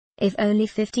If only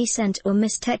 50 Cent or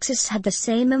Miss Texas had the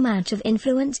same amount of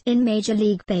influence in Major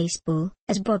League Baseball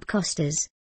as Bob Costas.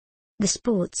 The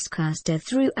sportscaster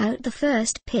threw out the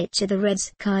first pitch of the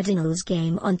Reds-Cardinals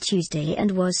game on Tuesday and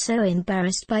was so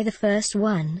embarrassed by the first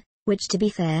one, which to be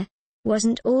fair,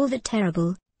 wasn't all that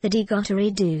terrible, that he got a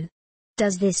redo.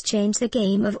 Does this change the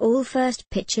game of all first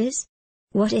pitches?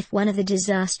 What if one of the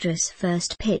disastrous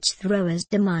first pitch throwers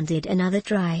demanded another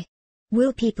try?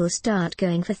 Will people start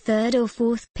going for third or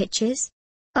fourth pitches?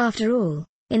 After all,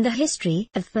 in the history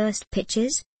of first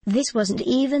pitches, this wasn't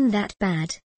even that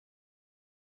bad.